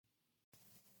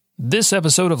This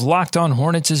episode of Locked On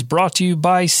Hornets is brought to you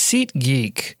by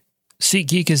SeatGeek.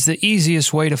 SeatGeek is the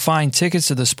easiest way to find tickets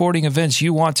to the sporting events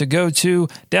you want to go to.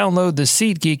 Download the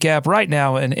SeatGeek app right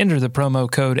now and enter the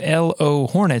promo code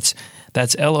LOHornets.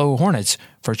 That's LO Hornets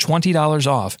for $20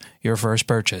 off your first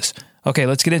purchase. Okay,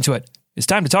 let's get into it. It's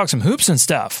time to talk some hoops and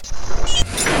stuff.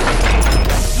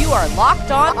 You are Locked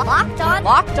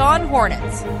On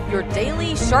Hornets, your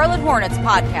daily Charlotte Hornets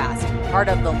podcast, part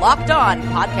of the Locked On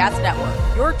Podcast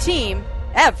Network, your team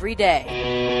every day.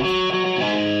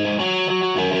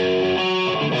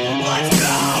 Let's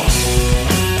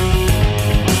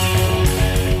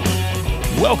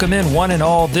go! Welcome in, one and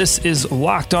all. This is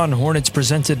Locked On Hornets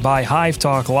presented by Hive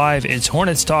Talk Live. It's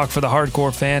Hornets Talk for the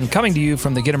hardcore fan, coming to you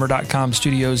from the Gittimer.com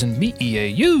studios in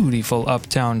beautiful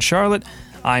uptown Charlotte.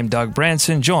 I'm Doug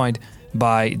Branson, joined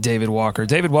by David Walker.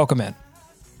 David, welcome in.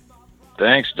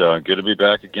 Thanks, Doug. Good to be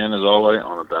back again, as always,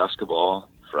 on a basketball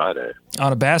Friday.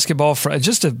 On a basketball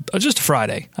just a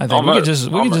Friday. I think almost, just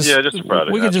a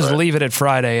Friday. We could just leave it at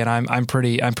Friday, and I'm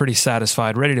pretty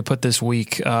satisfied. Ready to put this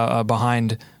week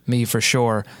behind me for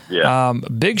sure. Yeah.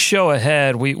 Big show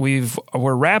ahead. We're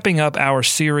wrapping up our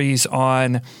series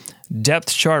on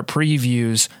depth chart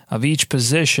previews of each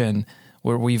position.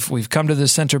 Where we've come to the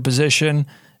center position,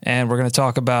 and we're going to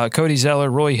talk about Cody Zeller,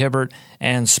 Roy Hibbert,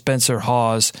 and Spencer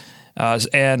Hawes.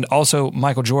 And also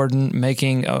Michael Jordan,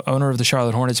 owner of the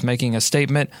Charlotte Hornets, making a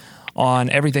statement on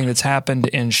everything that's happened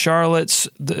in Charlotte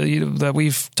that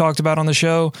we've talked about on the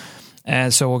show.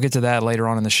 And so we'll get to that later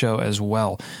on in the show as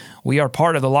well. We are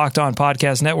part of the Locked On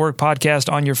Podcast Network,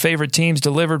 podcast on your favorite teams,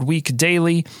 delivered week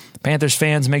daily. Panthers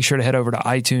fans, make sure to head over to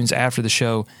iTunes after the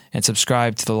show and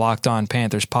subscribe to the Locked On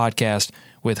Panthers podcast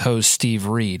with host Steve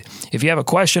Reed. If you have a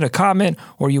question, a comment,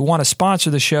 or you want to sponsor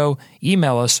the show,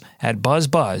 email us at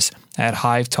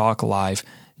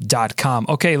buzzbuzz@hivetalklive.com.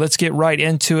 Okay, let's get right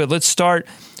into it. Let's start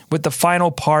with the final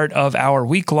part of our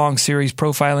week-long series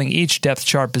profiling each depth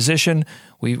chart position.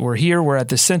 We're at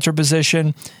the center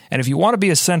position, and if you want to be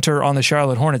a center on the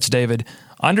Charlotte Hornets, David,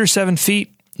 under 7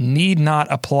 feet need not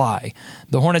apply.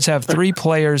 The Hornets have 3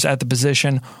 players at the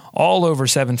position, all over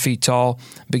 7 feet tall,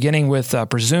 beginning with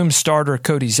presumed starter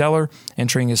Cody Zeller,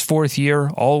 entering his 4th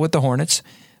year, all with the Hornets.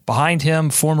 Behind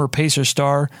him, former Pacer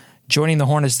star, joining the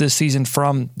Hornets this season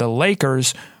from the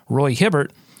Lakers, Roy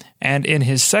Hibbert, and in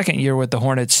his 2nd year with the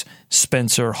Hornets,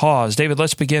 Spencer Hawes. David,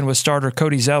 let's begin with starter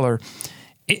Cody Zeller.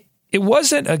 It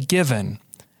wasn't a given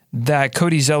that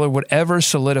Cody Zeller would ever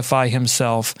solidify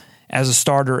himself as a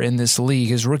starter in this league.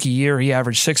 His rookie year, he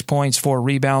averaged 6 points, 4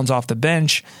 rebounds off the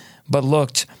bench, but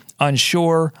looked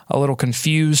unsure, a little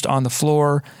confused on the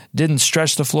floor, didn't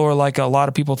stretch the floor like a lot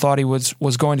of people thought he was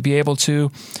going to be able to.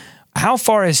 How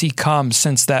far has he come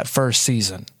since that first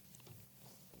season?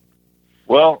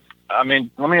 Well, I mean,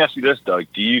 let me ask you this, Doug.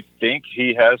 Do you think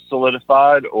he has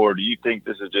solidified, or do you think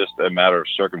this is just a matter of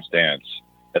circumstance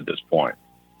at this point?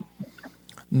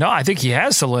 No, I think he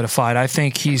has solidified. I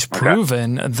think he's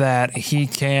proven that he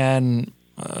can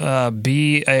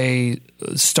be a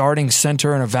starting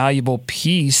center and a valuable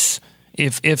piece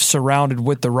if surrounded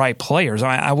with the right players.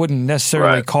 I wouldn't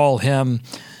necessarily call him,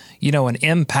 an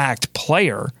impact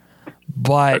player,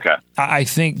 but I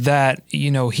think that,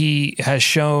 he has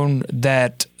shown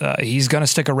that he's going to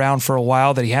stick around for a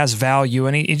while, that he has value,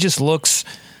 and he just looks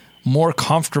more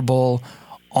comfortable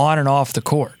on and off the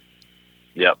court.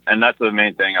 Yep, and that's the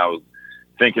main thing I was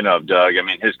thinking of, Doug. I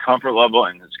mean, his comfort level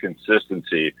and his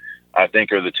consistency, I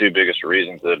think, are the 2 biggest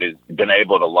reasons that he's been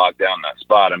able to lock down that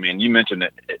spot. I mean, you mentioned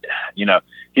it,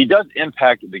 he does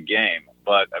impact the game,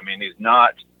 but, I mean, he's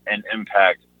not an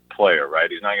impact player, right?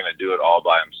 He's not going to do it all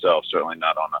by himself, certainly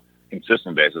not on a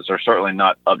consistent basis, or certainly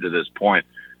not up to this point.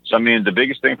 So, I mean, the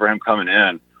biggest thing for him coming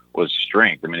in was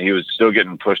strength. I mean, he was still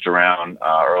getting pushed around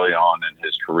early on in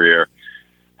his career.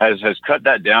 Has cut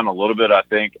that down a little bit, I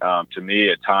think. To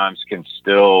me, at times can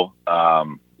still,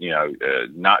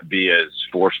 not be as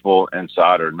forceful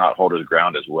inside or not hold his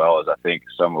ground as well as I think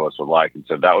some of us would like. And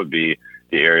so that would be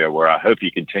the area where I hope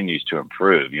he continues to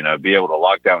improve, be able to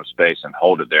lock down space and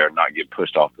hold it there and not get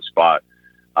pushed off the spot.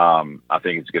 I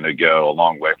think it's going to go a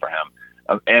long way for him.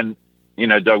 And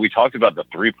Doug, we talked about the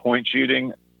 3-point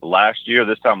shooting last year.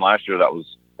 This time last year, that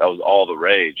was all the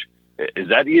rage. Is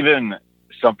that even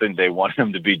something they want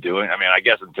him to be doing? I mean, I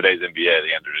guess in today's NBA,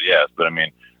 the answer is yes. But I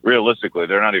mean, realistically,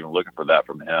 they're not even looking for that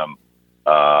from him,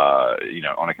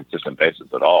 on a consistent basis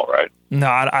at all, right? No,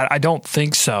 I don't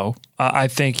think so. I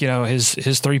think, his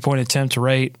 3-point attempt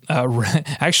rate,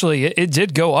 actually, it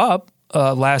did go up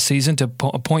last season to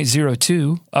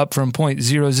 .02, up from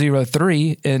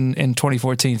 .003 in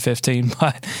 2014-15,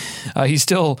 but he's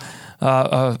still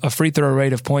a free throw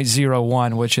rate of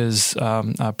 0.01, which is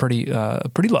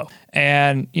pretty low.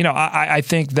 And, I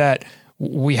think that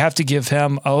we have to give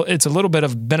him it's a little bit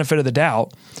of benefit of the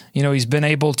doubt. He's been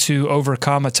able to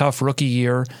overcome a tough rookie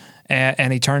year,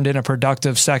 and he turned in a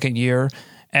productive second year.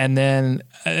 And then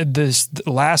this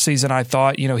last season, I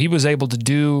thought, he was able to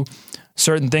do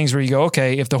certain things where you go,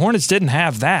 okay, if the Hornets didn't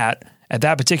have that at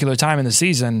that particular time in the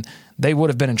season, they would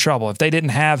have been in trouble. If they didn't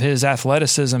have his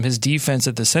athleticism, his defense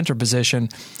at the center position,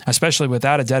 especially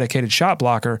without a dedicated shot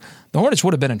blocker, the Hornets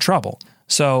would have been in trouble.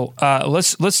 So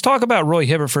let's talk about Roy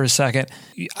Hibbert for a second.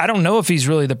 I don't know if he's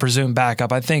really the presumed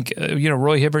backup. I think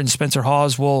Roy Hibbert and Spencer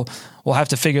Hawes will have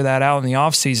to figure that out in the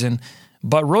offseason.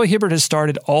 But Roy Hibbert has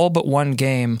started all but one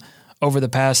game over the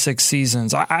past 6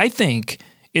 seasons. I think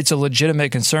it's a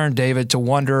legitimate concern, David, to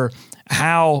wonder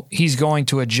how he's going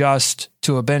to adjust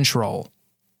to a bench role.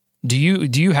 Do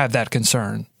you have that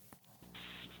concern?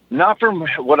 Not from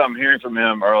what I'm hearing from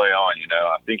him early on.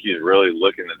 I think he's really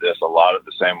looking at this a lot of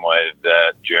the same way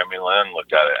that Jeremy Lin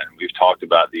looked at it. And we've talked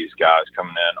about these guys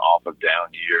coming in off of down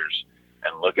years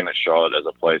and looking at Charlotte as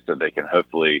a place that they can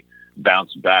hopefully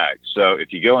bounce back. So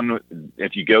if you go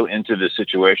into this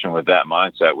situation with that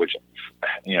mindset, which,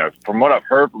 from what I've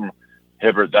heard from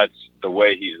Hibbert, that's the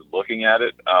way he's looking at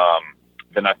it.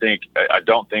 Then I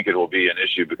don't think it will be an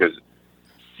issue because,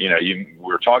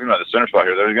 we're talking about the center spot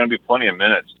here. There's going to be plenty of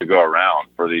minutes to go around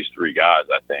for these 3 guys,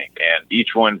 I think, and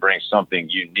each one brings something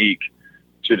unique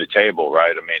to the table,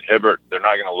 right? I mean, Hibbert, they're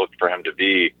not going to look for him to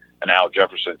be an Al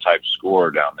Jefferson type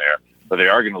scorer down there, but they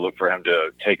are going to look for him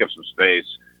to take up some space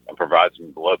and provide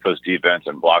some below post defense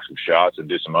and block some shots and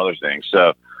do some other things.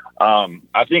 So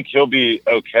I think he'll be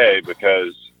okay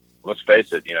because let's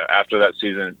face it, after that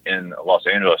season in Los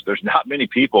Angeles, there's not many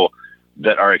people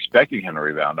that are expecting him to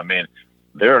rebound. I mean,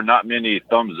 there are not many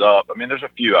thumbs up. I mean, there's a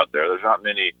few out there. There's not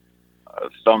many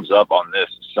thumbs up on this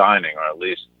signing, or at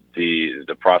least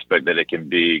the prospect that it can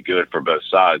be good for both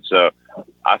sides. So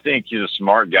I think he's a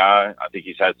smart guy. I think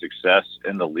he's had success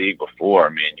in the league before. I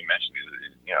mean, you mentioned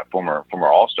he's former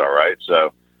All-Star, right?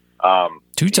 So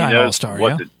 2-time All-Star,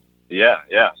 yeah.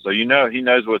 Yeah. So he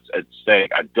knows what's at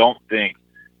stake. I don't think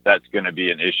that's going to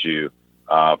be an issue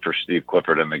for Steve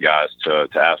Clifford and the guys to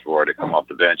ask for it to come off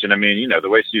the bench. And I mean, the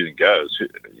way season goes,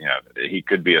 he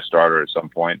could be a starter at some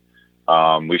point.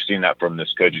 We've seen that from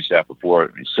this coaching staff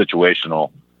before,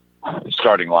 situational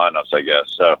starting lineups, I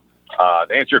guess. So to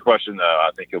answer your question, though,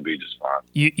 I think he'll be just fine.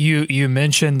 You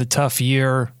mentioned the tough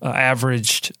year,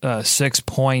 averaged 6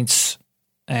 points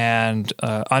and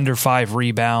under 5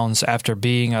 rebounds after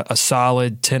being a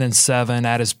solid 10-7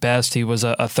 at his best. He was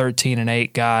a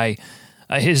 13-8 guy.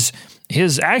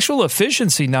 His actual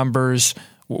efficiency numbers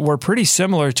were pretty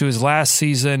similar to his last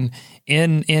season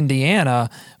in Indiana,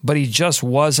 but he just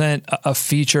wasn't a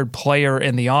featured player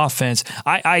in the offense.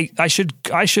 I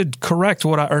should correct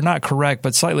not correct,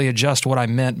 but slightly adjust what I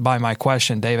meant by my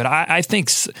question, David. I think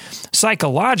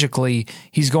psychologically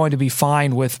he's going to be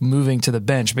fine with moving to the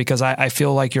bench because I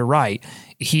feel like you're right.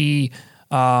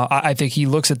 I think he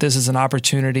looks at this as an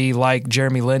opportunity, like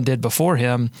Jeremy Lin did before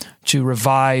him, to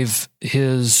revive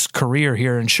his career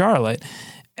here in Charlotte.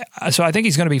 So I think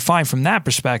he's going to be fine from that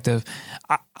perspective.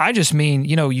 I just mean,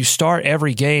 you start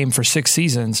every game for 6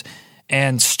 seasons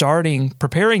and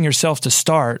preparing yourself to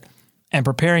start and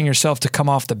preparing yourself to come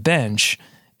off the bench.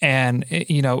 And,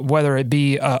 whether it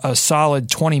be a solid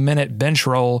 20-minute bench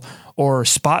roll or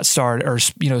spot start or,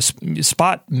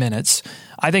 spot minutes,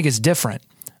 I think it's different.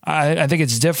 I think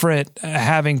it's different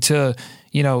having to,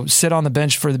 sit on the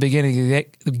bench for the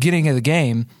beginning of the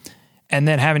game and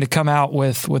then having to come out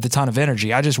with a ton of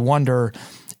energy. I just wonder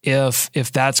if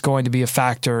that's going to be a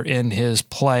factor in his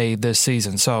play this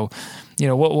season. So,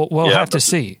 we'll have to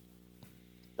see.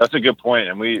 That's a good point.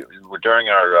 And we were during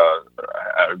our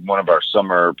one of our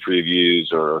summer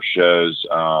previews or shows.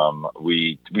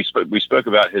 We spoke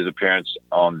about his appearance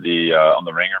on the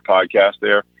Ringer podcast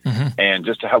there, and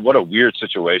just what a weird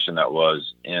situation that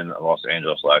was in Los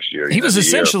Angeles last year. He was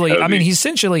essentially, he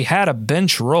essentially had a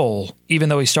bench role, even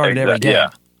though he started every game. Yeah,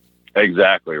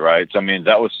 exactly right. So,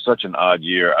 that was such an odd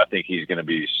year. I think he's going to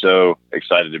be so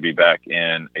excited to be back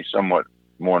in a somewhat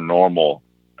more normal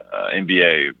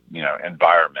NBA,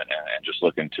 environment and just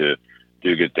looking to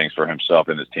do good things for himself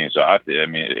and his team. So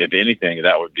if anything,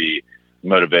 that would be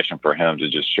motivation for him to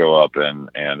just show up and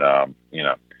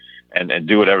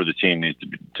do whatever the team needs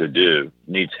to do,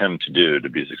 needs him to do to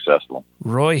be successful.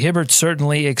 Roy Hibbert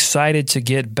certainly excited to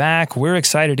get back. We're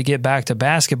excited to get back to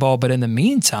basketball, but in the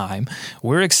meantime,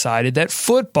 we're excited that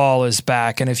football is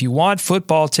back. And if you want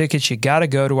football tickets, you got to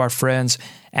go to our friends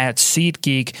at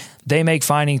SeatGeek. They make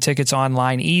finding tickets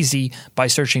online easy by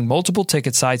searching multiple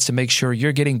ticket sites to make sure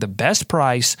you're getting the best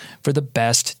price for the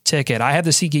best ticket. I have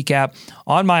the SeatGeek app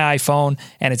on my iPhone,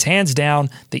 and it's hands down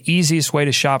the easiest way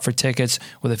to shop for tickets.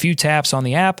 With a few taps on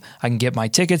the app, I can get my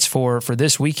tickets for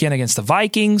this weekend against the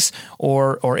Vikings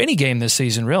or any game this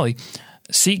season, really.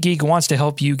 SeatGeek wants to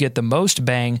help you get the most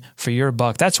bang for your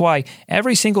buck. That's why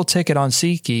every single ticket on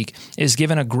SeatGeek is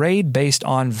given a grade based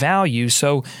on value,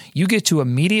 so you get to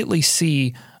immediately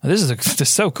see – this is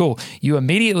so cool. You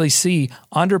immediately see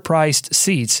underpriced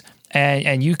seats,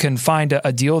 and you can find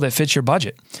a deal that fits your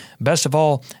budget. Best of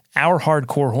all, our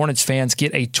hardcore Hornets fans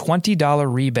get a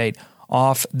 $20 rebate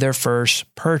off their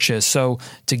first purchase. So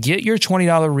to get your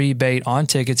 $20 rebate on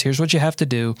tickets, here's what you have to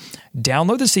do.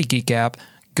 Download the SeatGeek app,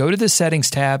 go to the settings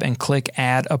tab and click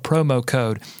add a promo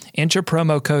code. Enter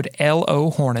promo code LO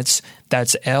Hornets.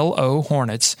 That's LO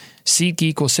Hornets.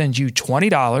 SeatGeek will send you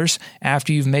 $20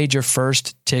 after you've made your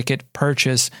first ticket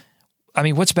purchase. I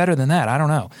mean, what's better than that? I don't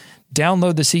know.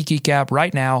 Download the SeatGeek app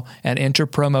right now and enter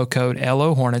promo code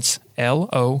LO Hornets,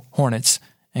 LO Hornets,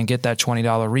 and get that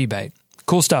 $20 rebate.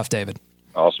 Cool stuff, David.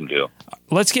 Awesome deal.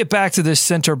 Let's get back to this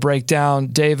center breakdown,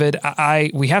 David.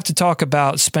 We have to talk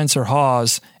about Spencer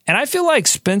Hawes, and I feel like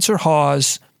Spencer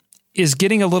Hawes is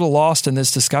getting a little lost in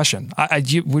this discussion.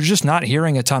 We're just not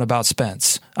hearing a ton about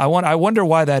Spence. I wonder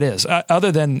why that is.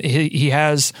 Other than he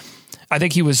has, I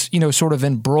think he was sort of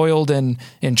embroiled in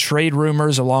trade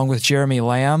rumors along with Jeremy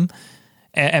Lamb,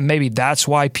 and maybe that's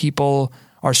why people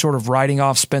are sort of writing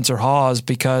off Spencer Hawes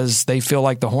because they feel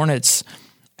like the Hornets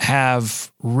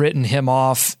have written him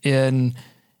off in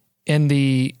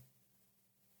a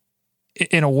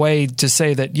way to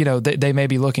say that they may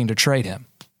be looking to trade him.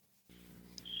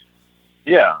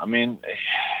 Yeah, I mean,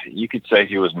 you could say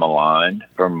he was maligned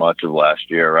for much of last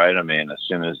year, right? I mean, as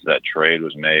soon as that trade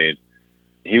was made,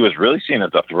 he was really seen as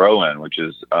a throw-in, which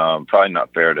is probably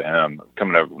not fair to him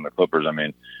coming over from the Clippers. I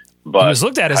mean, but he was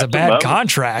looked at as a bad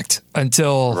contract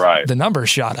until the numbers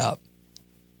shot up.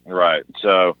 Right.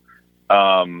 So,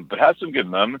 but had some good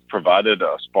moments, provided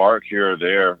a spark here or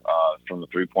there from the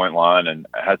three-point line, and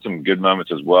had some good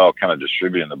moments as well, kind of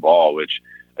distributing the ball, which,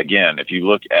 again, if you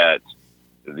look at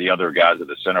the other guys at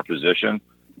the center position,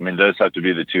 I mean, those have to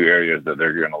be the two areas that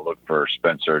they're going to look for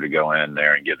Spencer to go in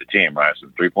there and get the team, right? So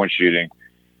three-point shooting,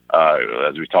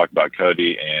 as we talked about,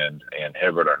 Cody and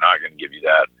Hibbert are not going to give you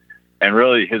that. And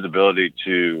really his ability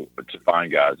to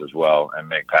find guys as well and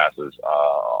make passes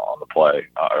on the play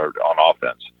or on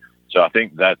offense. So I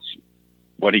think that's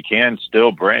what he can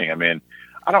still bring. I mean,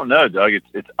 I don't know, Doug.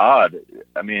 It's odd.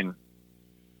 I mean,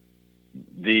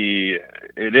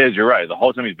 you're right. The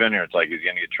whole time he's been here, it's like he's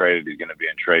going to get traded. He's going to be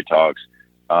in trade talks.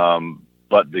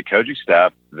 But the coaching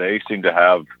staff, they seem to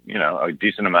have, a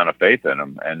decent amount of faith in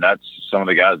him. And that's some of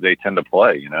the guys they tend to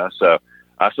play, So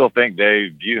I still think they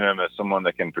view him as someone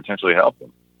that can potentially help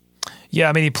them. Yeah,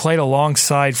 I mean, he played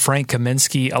alongside Frank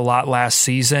Kaminsky a lot last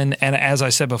season. And as I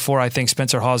said before, I think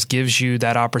Spencer Hawes gives you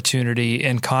that opportunity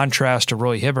in contrast to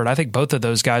Roy Hibbert. I think both of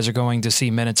those guys are going to see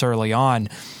minutes early on.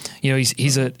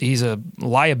 He's a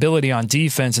liability on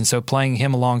defense, and so playing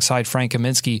him alongside Frank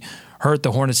Kaminsky hurt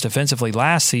the Hornets defensively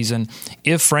last season.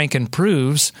 If Frank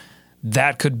improves,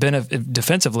 that could benefit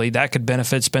defensively. That could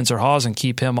benefit Spencer Hawes and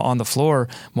keep him on the floor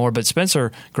more. But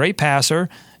Spencer, great passer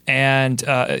and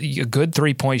a good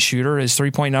three-point shooter. His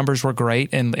three-point numbers were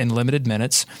great in limited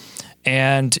minutes,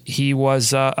 and he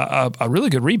was a really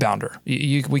good rebounder.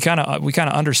 We kind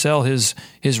of undersell his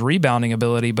rebounding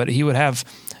ability, but he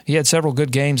had several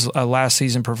good games last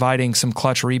season, providing some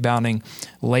clutch rebounding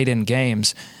late in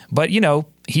games. But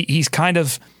he's kind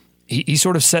of. He's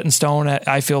sort of set in stone,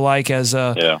 I feel like, as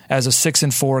a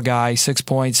 6-4 guy, 6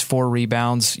 points, 4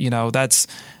 rebounds. That's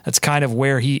kind of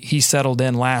where he settled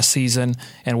in last season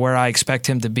and where I expect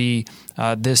him to be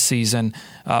this season.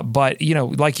 But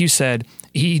like you said,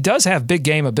 he does have big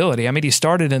game ability. I mean, he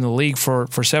started in the league for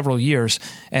several years,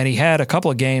 and he had a couple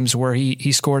of games where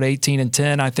he scored 18 and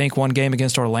 10. I think one game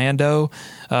against Orlando,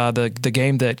 the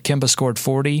game that Kemba scored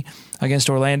 40 against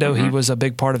Orlando. Mm-hmm. He was a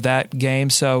big part of that game.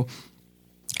 So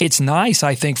it's nice,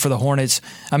 I think, for the Hornets.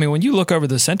 I mean, when you look over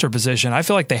the center position, I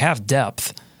feel like they have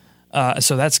depth,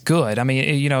 so that's good. I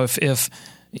mean,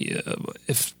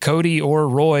 if Cody or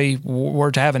Roy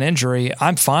were to have an injury,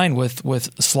 I'm fine with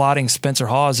slotting Spencer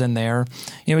Hawes in there.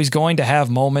 He's going to have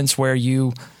moments where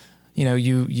you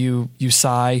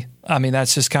sigh. I mean,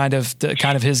 that's just kind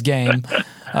of his game.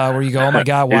 where you go, oh my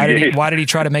God, why did he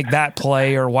try to make that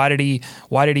play, or why did he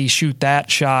shoot that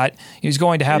shot? He's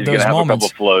going to have those moments. A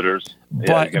couple floaters.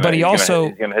 But he's going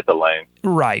to hit the lane.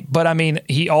 Right. But I mean,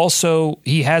 he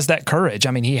has that courage.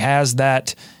 I mean,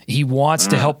 he wants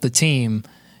to help the team.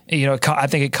 I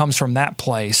think it comes from that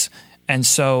place. And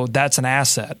so that's an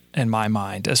asset in my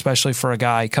mind, especially for a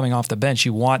guy coming off the bench.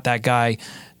 You want that guy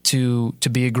to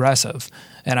be aggressive.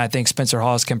 And I think Spencer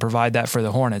Hawes can provide that for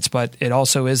the Hornets. But it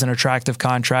also is an attractive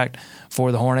contract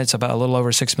for the Hornets, about a little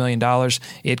over $6 million.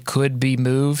 It could be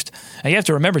moved. And you have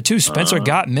to remember, too, Spencer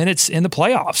got minutes in the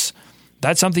playoffs.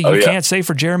 That's something you can't say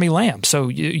for Jeremy Lamb. So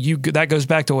that goes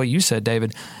back to what you said,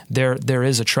 David. There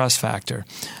is a trust factor.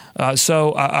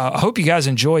 So I hope you guys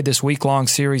enjoyed this week-long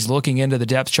series looking into the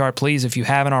depth chart. Please, if you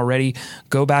haven't already,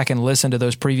 go back and listen to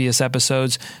those previous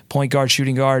episodes. Point guard,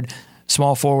 shooting guard,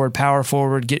 small forward, power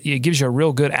forward. It gives you a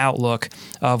real good outlook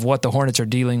of what the Hornets are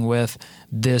dealing with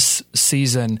this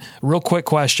season. Real quick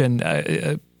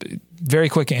question, very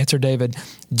quick answer, David.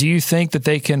 Do you think that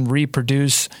they can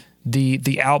reproduce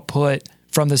the output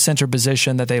from the center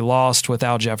position that they lost with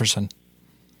Al Jefferson?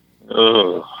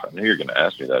 Oh, I knew you were going to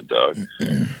ask me that, Doug.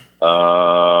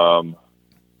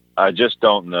 I just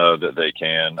don't know that they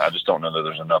can. I just don't know that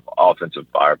there's enough offensive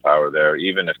firepower there.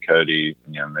 Even if Cody,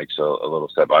 makes a little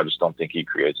step, I just don't think he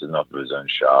creates enough of his own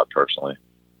shot personally.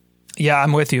 Yeah,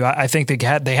 I'm with you. I think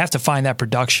they have to find that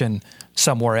production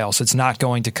somewhere else. It's not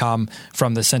going to come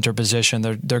from the center position.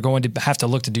 They're going to have to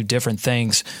look to do different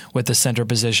things with the center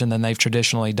position than they've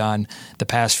traditionally done the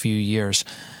past few years.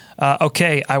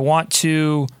 Okay, I want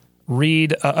to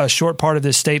read a short part of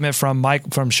this statement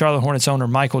from Charlotte Hornets owner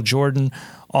Michael Jordan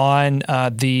on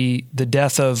the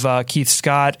death of Keith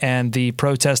Scott and the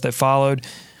protest that followed.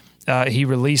 He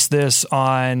released this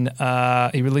on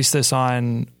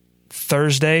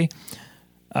Thursday.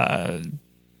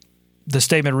 The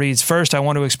statement reads, "First, I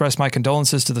want to express my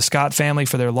condolences to the Scott family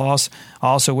for their loss. I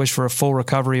also wish for a full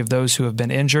recovery of those who have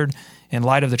been injured. In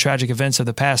light of the tragic events of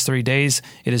the past 3 days,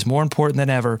 it is more important than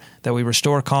ever that we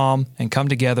restore calm and come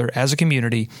together as a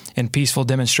community in peaceful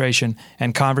demonstration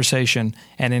and conversation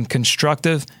and in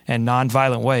constructive and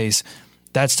nonviolent ways."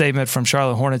 That statement from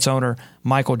Charlotte Hornets owner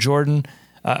Michael Jordan.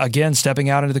 Again, stepping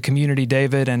out into the community,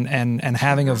 David, and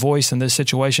having a voice in this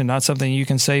situation, not something you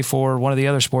can say for one of the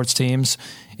other sports teams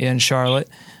in Charlotte.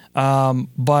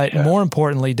 But more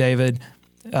importantly, David,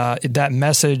 that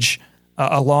message,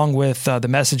 along with the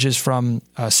messages from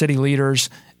city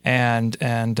leaders and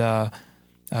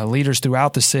leaders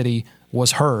throughout the city,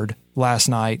 was heard last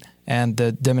night, and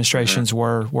the demonstrations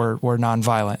were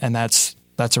nonviolent, and that's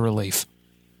a relief.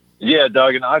 Yeah,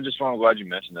 Doug, and I'm glad you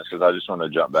mentioned this, because I just want to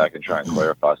jump back and try and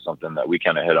clarify something that we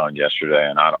kind of hit on yesterday.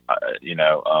 And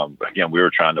again, we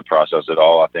were trying to process it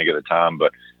all, I think, at the time,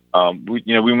 but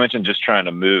we mentioned just trying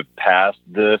to move past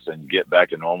this and get back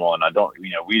to normal. And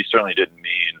we certainly didn't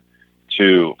mean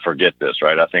to forget this,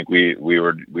 right? I think we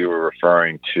were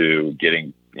referring to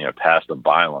getting past the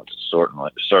violence, certainly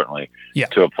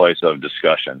to a place of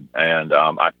discussion, and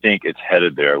I think it's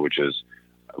headed there, which is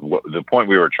the point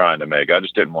we were trying to make. I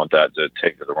just didn't want that to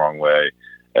take it the wrong way,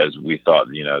 as we thought,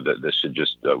 that this should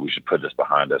just we should put this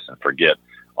behind us and forget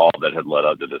all that had led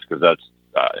up to this, because that's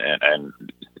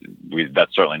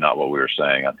that's certainly not what we were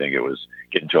saying. I think it was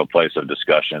getting to a place of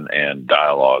discussion and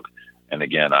dialogue. And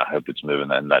again, I hope it's moving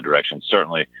in that direction.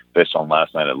 Certainly, based on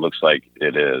last night, it looks like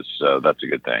it is. So that's a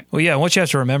good thing. Well, yeah. And what you have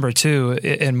to remember too,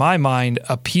 in my mind,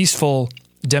 a peaceful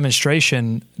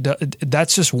demonstration,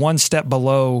 that's just one step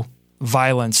below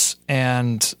violence,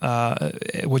 and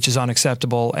which is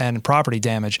unacceptable, and property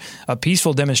damage. A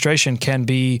peaceful demonstration can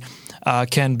be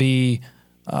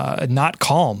not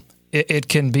calm. It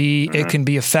can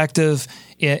be effective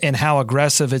in how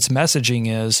aggressive its messaging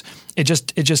is. It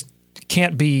just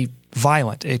can't be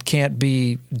violent. It can't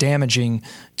be damaging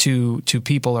to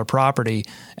people or property.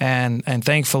 And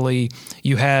thankfully,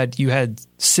 you had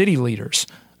city leaders.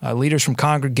 Leaders from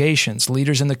congregations,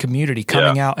 leaders in the community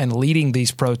coming out and leading these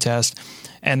protests,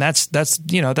 and that's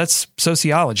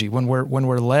sociology. When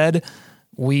we're led,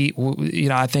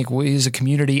 I think we as a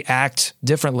community act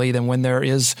differently than when there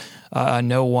is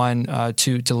no one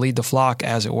to lead the flock,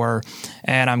 as it were.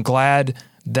 And I'm glad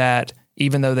that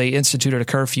even though they instituted a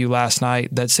curfew last night,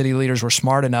 that city leaders were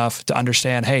smart enough to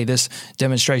understand, hey, this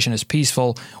demonstration is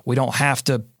peaceful. We don't have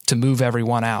to move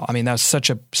everyone out. I mean, that's such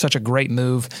a great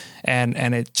move, and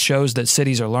it shows that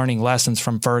cities are learning lessons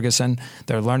from Ferguson.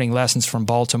 They're learning lessons from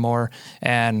Baltimore,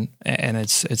 and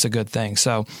it's a good thing.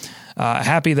 So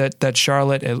happy that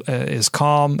Charlotte is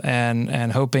calm,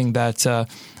 and hoping that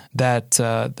that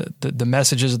the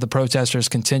messages of the protesters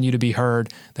continue to be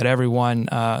heard, that everyone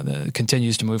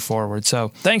continues to move forward.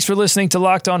 So thanks for listening to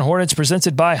Locked On Hornets,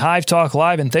 presented by Hive Talk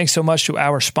Live, and thanks so much to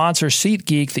our sponsor,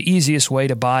 SeatGeek, the easiest way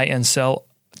to buy and sell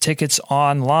tickets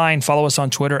online. Follow us on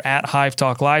Twitter at Hive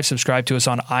Talk Live. Subscribe to us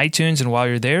on iTunes, and while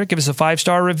you're there, give us a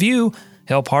 5-star review.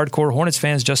 Help hardcore Hornets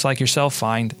fans just like yourself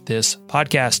find this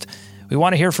podcast. We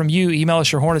want to hear from you. Email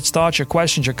us your Hornets thoughts, your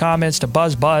questions, your comments to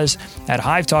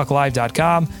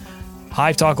buzzbuzz@hivetalklive.com.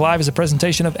 Hive Talk Live is a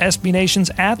presentation of SB Nations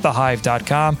at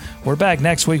thehive.com. We're back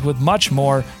next week with much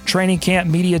more. Training camp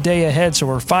media day ahead, so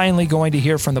we're finally going to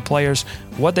hear from the players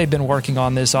what they've been working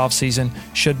on this offseason.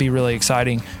 Should be really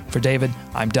exciting. For David,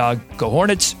 I'm Doug. Go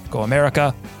Hornets, go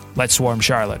America. Let's swarm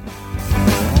Charlotte.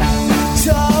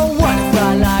 So what if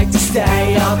I like to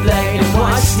stay up late and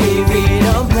watch TV?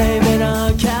 Don't blame it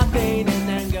on Cal.